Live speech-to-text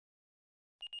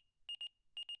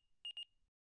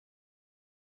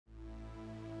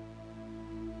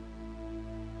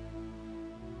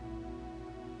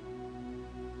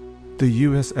The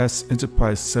USS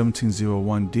Enterprise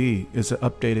 1701-D is an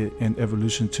updated and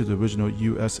evolution to the original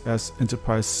USS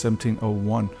Enterprise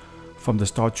 1701 from the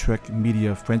Star Trek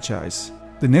media franchise.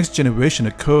 The next generation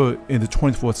occurred in the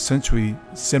 24th century,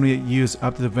 78 years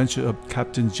after the adventure of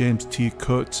Captain James T.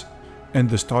 Kirk and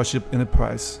the Starship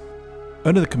Enterprise.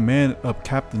 Under the command of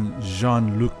Captain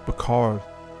Jean-Luc Picard,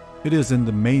 it is in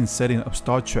the main setting of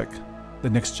Star Trek, The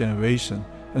Next Generation,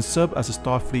 and served as a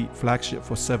Starfleet flagship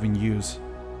for 7 years.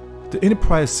 The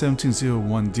Enterprise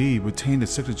 1701-D retained the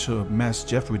signature of Matt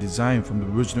Jefferies design from the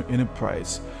original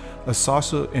Enterprise, a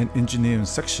saucer and engineering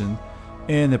section,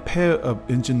 and a pair of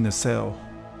engine nacelles.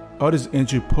 Artist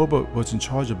Andrew Probert was in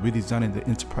charge of redesigning the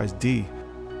Enterprise D,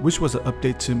 which was an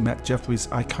update to Matt Jefferies'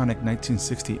 iconic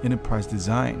 1960 Enterprise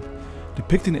design,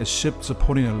 depicting a ship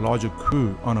supporting a larger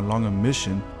crew on a longer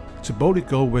mission to boldly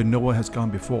go where no one has gone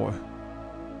before.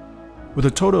 With a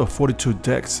total of 42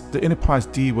 decks, the Enterprise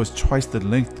D was twice the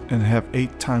length and have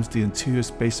 8 times the interior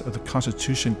space of the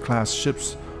Constitution-class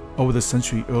ships over the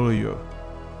century earlier.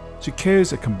 She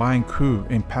carries a combined crew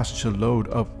and passenger load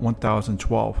of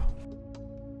 1,012.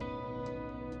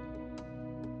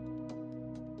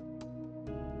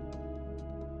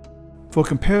 For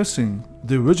comparison,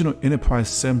 the original Enterprise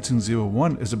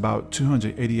 1701 is about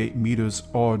 288 meters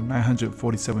or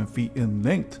 947 feet in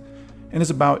length, and is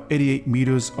about 88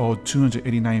 meters or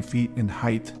 289 feet in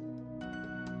height.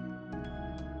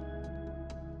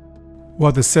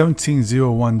 While the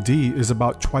 1701-D is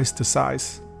about twice the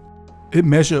size. It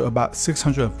measures about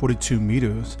 642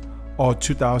 meters or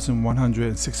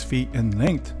 2,106 feet in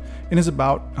length and is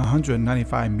about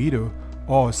 195 meters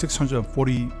or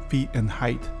 640 feet in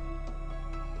height.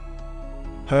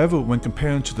 However, when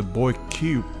comparing to the Borg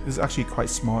cube, it is actually quite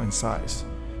small in size.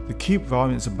 The cube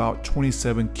volume is about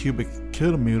 27 cubic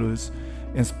kilometers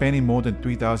and spanning more than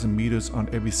 3,000 meters on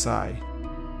every side.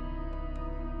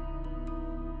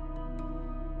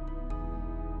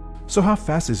 So how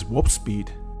fast is warp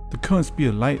speed? The current speed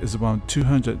of light is around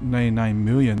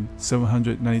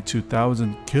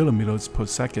 299,792,000 kilometers per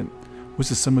second,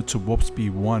 which is similar to warp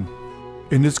speed 1.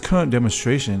 In this current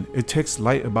demonstration, it takes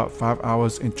light about 5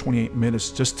 hours and 28 minutes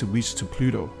just to reach to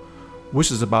Pluto,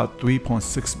 which is about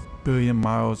 3.6 billion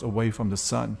miles away from the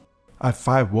Sun. At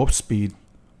 5 warp speed,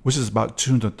 which is about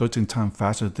 213 times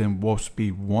faster than warp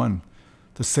speed 1,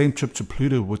 the same trip to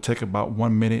Pluto will take about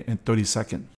 1 minute and 30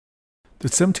 seconds. The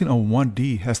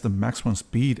 1701-D has the maximum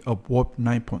speed of warp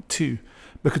 9.2,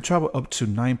 but can travel up to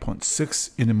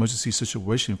 9.6 in emergency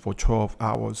situation for 12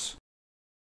 hours.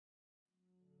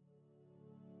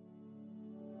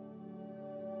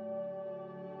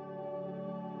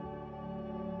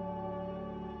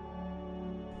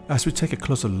 As we take a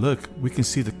closer look, we can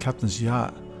see the captain's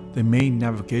yacht, the main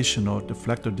navigational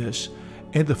deflector dish,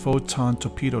 and the photon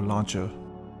torpedo launcher.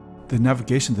 The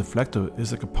navigation deflector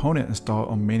is a component installed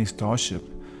on many starships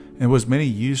and was mainly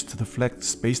used to deflect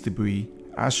space debris,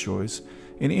 asteroids,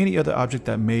 and any other object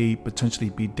that may potentially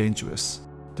be dangerous.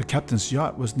 The captain's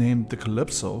yacht was named the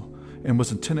Calypso and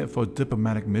was intended for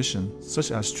diplomatic missions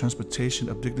such as transportation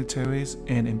of dignitaries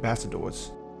and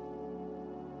ambassadors.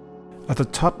 At the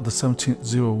top of the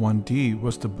 1701-D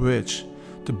was the bridge.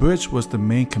 The bridge was the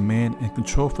main command and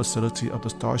control facility of the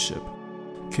starship.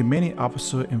 Commanding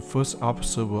officer and first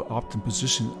officer were often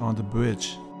positioned on the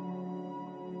bridge.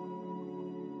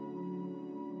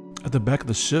 At the back of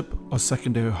the ship or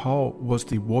secondary hull was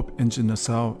the warp engine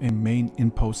nacelle and main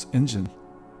impulse engine.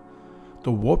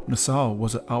 The warp nacelle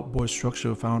was an outboard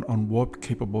structure found on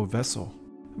warp-capable vessel.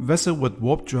 Vessels with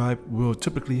warp drive will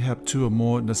typically have 2 or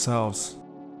more nacelles.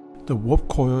 The warp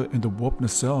coil in the warp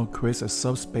nacelle creates a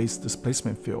subspace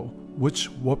displacement field, which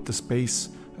warps the space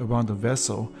around the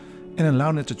vessel and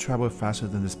allowing it to travel faster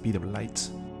than the speed of light.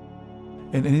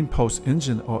 An impulse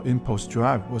engine or impulse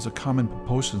drive was a common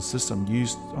propulsion system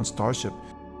used on Starship.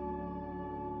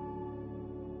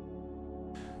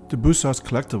 The Broussard's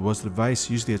collector was the device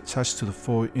usually attached to the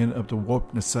forward end of the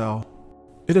warp nacelle.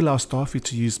 It allowed Starfleet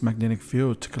to use magnetic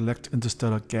field to collect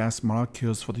interstellar gas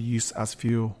molecules for the use as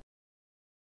fuel.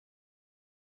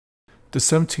 The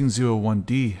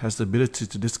 1701-D has the ability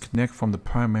to disconnect from the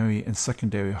primary and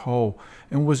secondary hull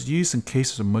and was used in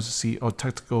cases of emergency or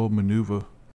tactical maneuver.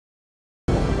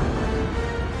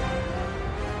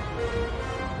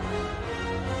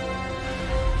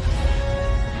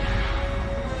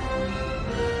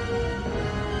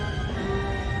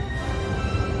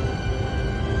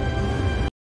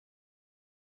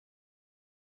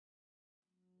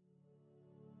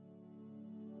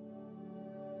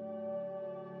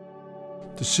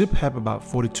 The ship had about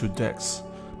 42 decks,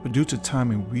 but due to time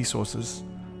and resources,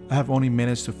 I have only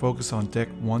managed to focus on deck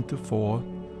 1 to 4,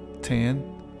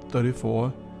 10,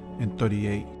 34, and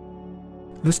 38.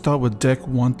 Let's start with Deck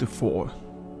 1 to 4.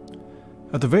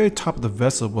 At the very top of the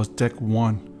vessel was Deck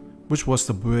 1, which was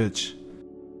the bridge.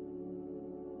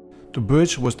 The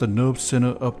bridge was the nerve center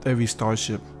of every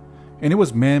starship, and it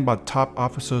was manned by top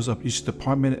officers of each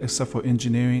department except for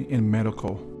engineering and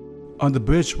medical. On the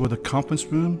bridge were the conference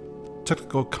room,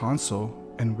 technical console,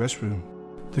 and restroom.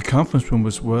 The conference room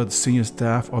was where the senior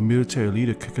staff or military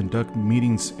leader could conduct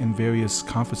meetings and various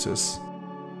conferences.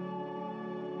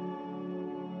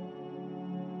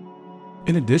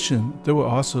 In addition, there were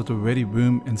also the ready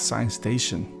room and science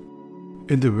station.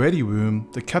 In the ready room,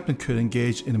 the captain could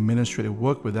engage in administrative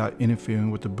work without interfering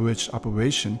with the bridge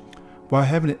operation, while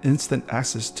having instant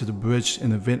access to the bridge in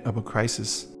the event of a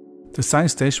crisis. The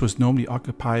science station was normally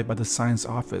occupied by the science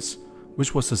office,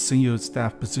 which was a senior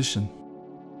staff position.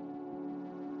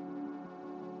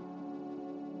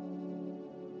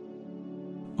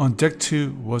 On Deck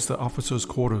 2 was the officer's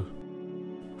quarter.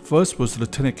 First was the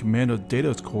Lieutenant Commander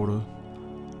Data's quarter,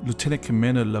 Lieutenant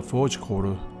Commander LaForge's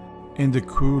quarter, and the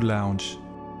crew lounge.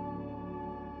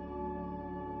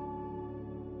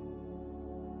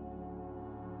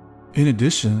 In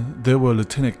addition, there were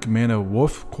Lieutenant Commander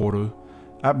Worf's quarter,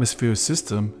 atmosphere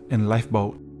system, and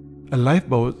lifeboat. A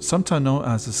lifeboat, sometimes known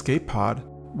as escape pod,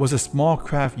 was a small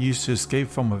craft used to escape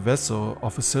from a vessel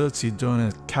or facility during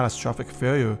a catastrophic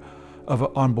failure of an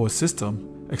onboard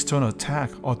system, external attack,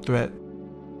 or threat.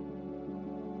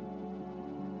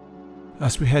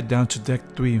 As we head down to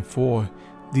Deck 3 and 4,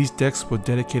 these decks were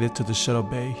dedicated to the shuttle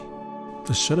bay.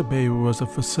 The shuttle bay was a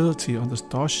facility on the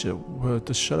starship where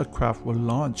the shuttlecraft would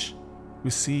launch,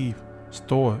 receive,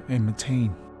 store, and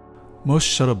maintain. Most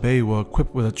shuttle bays were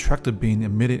equipped with a tractor beam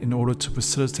emitted in order to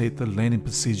facilitate the landing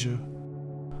procedure.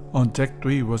 On Deck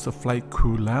 3 was the flight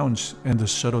crew lounge and the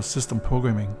shuttle system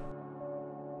programming.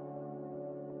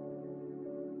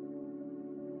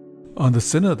 On the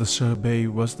center of the shuttle bay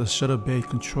was the shuttle bay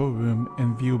control room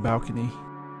and view balcony.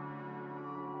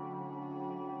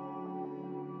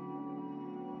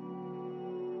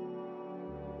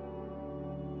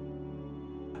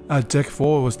 At Deck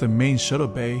 4 was the main shuttle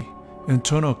bay,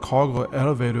 internal cargo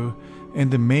elevator, and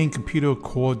the main computer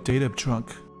core data trunk.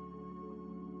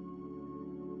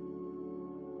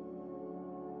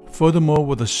 Furthermore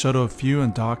were the shuttle fuel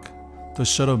and dock, the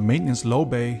shuttle maintenance low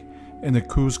bay, and the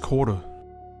crew's quarter.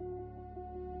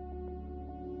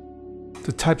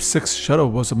 The Type 6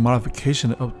 shuttle was a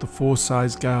modification of the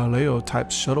full-size Galileo type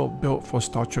shuttle built for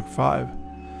Star Trek V.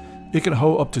 It could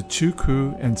hold up to 2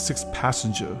 crew and 6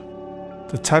 passengers.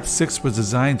 The Type 6 was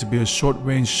designed to be a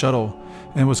short-range shuttle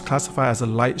and was classified as a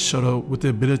light shuttle with the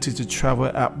ability to travel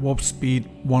at warp speed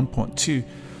 1.2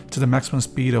 to the maximum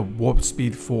speed of warp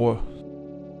speed 4.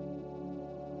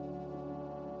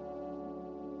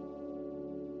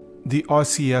 The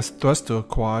RCS thruster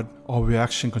quad, or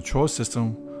reaction control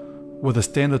system, was the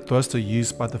standard thruster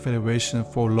used by the Federation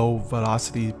for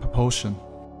low-velocity propulsion.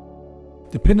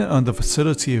 Depending on the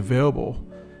facility available,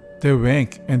 their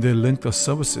rank, and their length of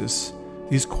services,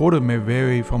 these quarters may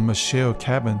vary from a shell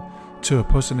cabin to a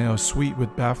personnel suite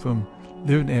with bathroom,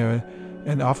 living area,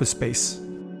 and office space.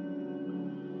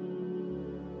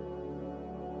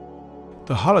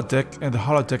 The holodeck and the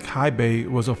holodeck high bay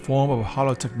was a form of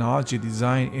holotechnology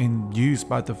designed and used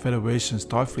by the Federation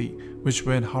Starfleet, which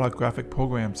ran holographic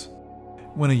programs.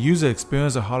 When a user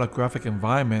experienced a holographic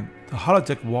environment, the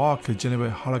holodeck wall could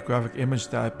generate a holographic image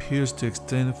that appears to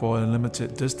extend for a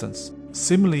limited distance,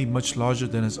 seemingly much larger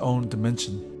than its own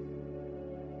dimension.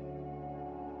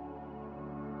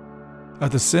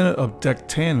 At the center of Deck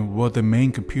 10 were the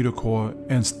main computer core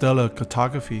and stellar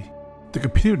cartography. The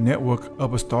computer network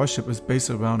of a starship is based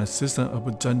around a system of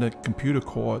redundant computer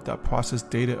core that process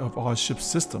data of all ship's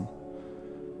system.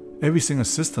 Every single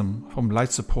system, from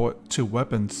light support to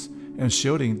weapons and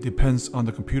shielding, depends on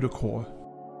the computer core.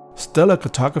 Stellar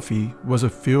cartography was a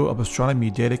field of astronomy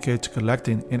dedicated to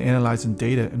collecting and analyzing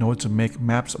data in order to make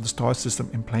maps of the star system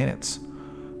and planets.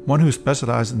 One who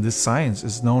specializes in this science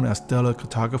is known as stellar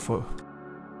cartographer.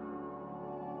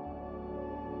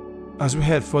 As we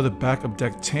head further back of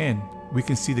Deck 10, we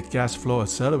can see the gas flow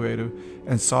accelerator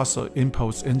and saucer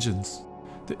impulse engines.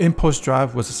 The impulse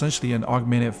drive was essentially an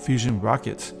augmented fusion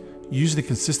rocket, usually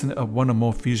consisting of one or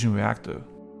more fusion reactors.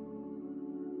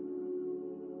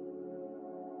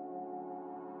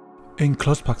 In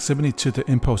close proximity to the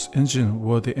impulse engine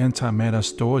were the antimatter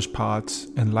storage pods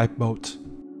and lifeboat.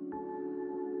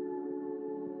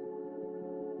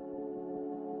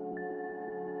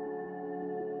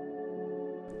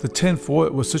 The 10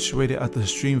 forward was situated at the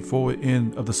extreme forward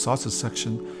end of the saucer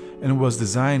section and was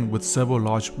designed with several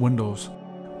large windows,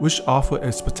 which offered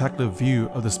a spectacular view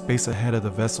of the space ahead of the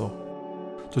vessel.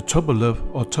 The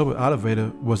turbolift or turbo elevator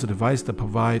was a device that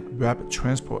provided rapid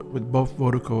transport with both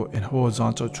vertical and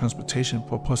horizontal transportation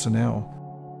for personnel.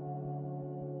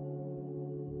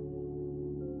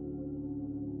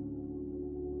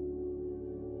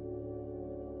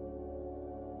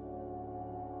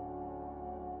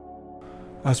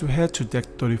 As we head to Deck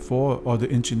 34 or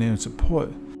the engineering support,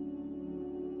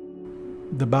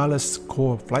 the ballast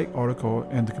core flight article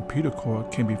and the computer core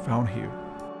can be found here.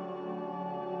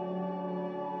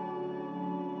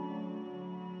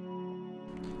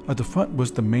 At the front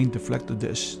was the main deflector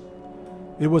dish.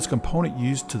 It was a component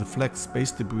used to deflect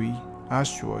space debris,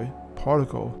 asteroid,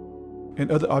 particle,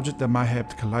 and other objects that might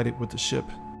have collided with the ship.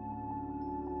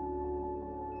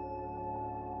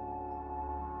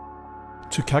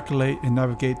 To calculate and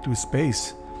navigate through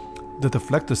space, the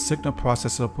deflector signal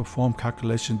processor performed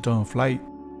calculation during flight.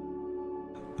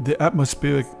 The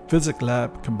atmospheric physics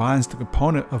lab combines the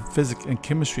component of physics and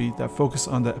chemistry that focus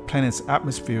on the planet's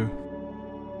atmosphere.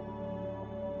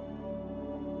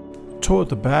 Toward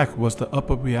the back was the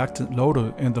upper reactant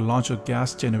loader and the launcher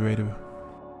gas generator.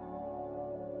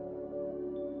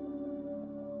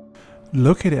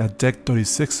 Located at Deck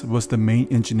 36 was the main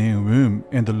engineering room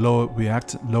and the lower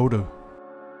reactant loader.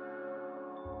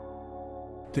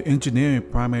 The engineering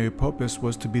primary purpose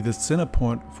was to be the center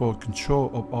point for control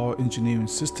of all engineering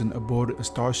systems aboard a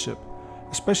starship,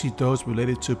 especially those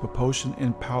related to propulsion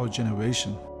and power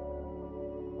generation.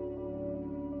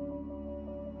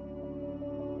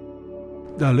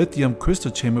 The lithium crystal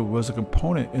chamber was a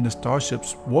component in the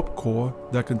starship's warp core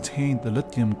that contained the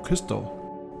lithium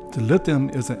crystal. The lithium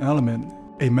is an element,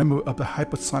 a member of the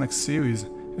hypersonic series,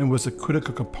 and was a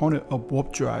critical component of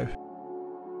warp drive.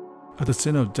 At the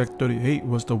center of Deck 38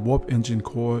 was the warp engine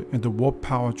core and the warp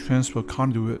power transfer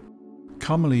conduit.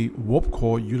 Commonly, warp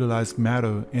core utilized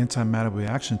matter-antimatter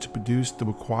reaction to produce the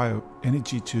required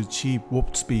energy to achieve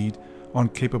warp speed on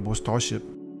capable starship.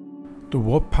 The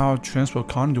warp power transfer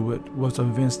conduit was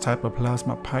an advanced type of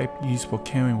plasma pipe used for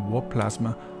carrying warp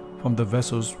plasma from the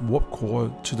vessel's warp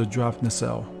core to the drive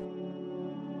nacelle.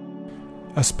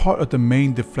 As part of the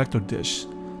main deflector dish,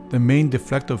 the main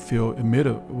deflector field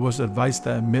emitter was a device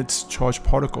that emits charged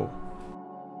particle.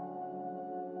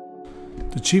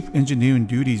 The chief engineering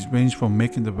duties range from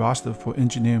making the roster for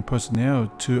engineering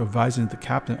personnel to advising the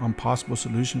captain on possible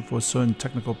solutions for a certain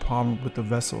technical problem with the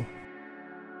vessel.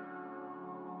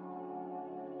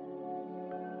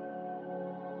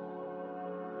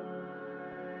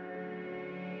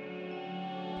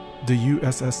 The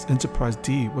USS Enterprise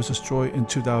D was destroyed in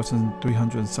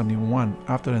 2371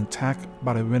 after an attack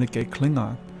by the renegade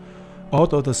Klingon.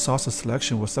 Although the saucer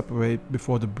selection was separated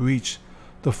before the breach,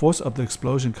 the force of the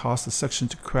explosion caused the section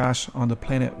to crash on the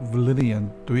planet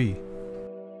Valinian 3.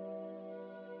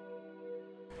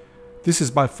 This is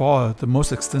by far the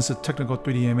most extensive technical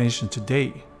 3D animation to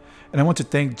date, and I want to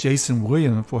thank Jason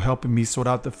Williams for helping me sort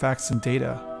out the facts and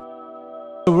data.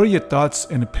 So what are your thoughts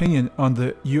and opinion on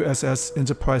the USS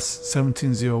Enterprise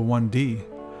 1701-D?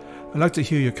 I'd like to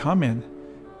hear your comment,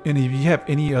 and if you have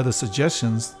any other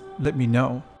suggestions, let me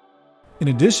know. In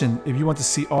addition, if you want to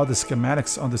see all the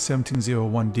schematics on the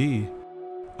 1701-D,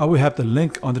 I will have the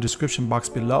link on the description box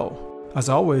below. As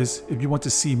always, if you want to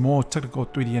see more technical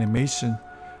 3D animation,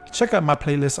 check out my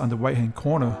playlist on the right hand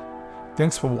corner.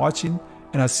 Thanks for watching,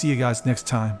 and I'll see you guys next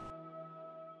time.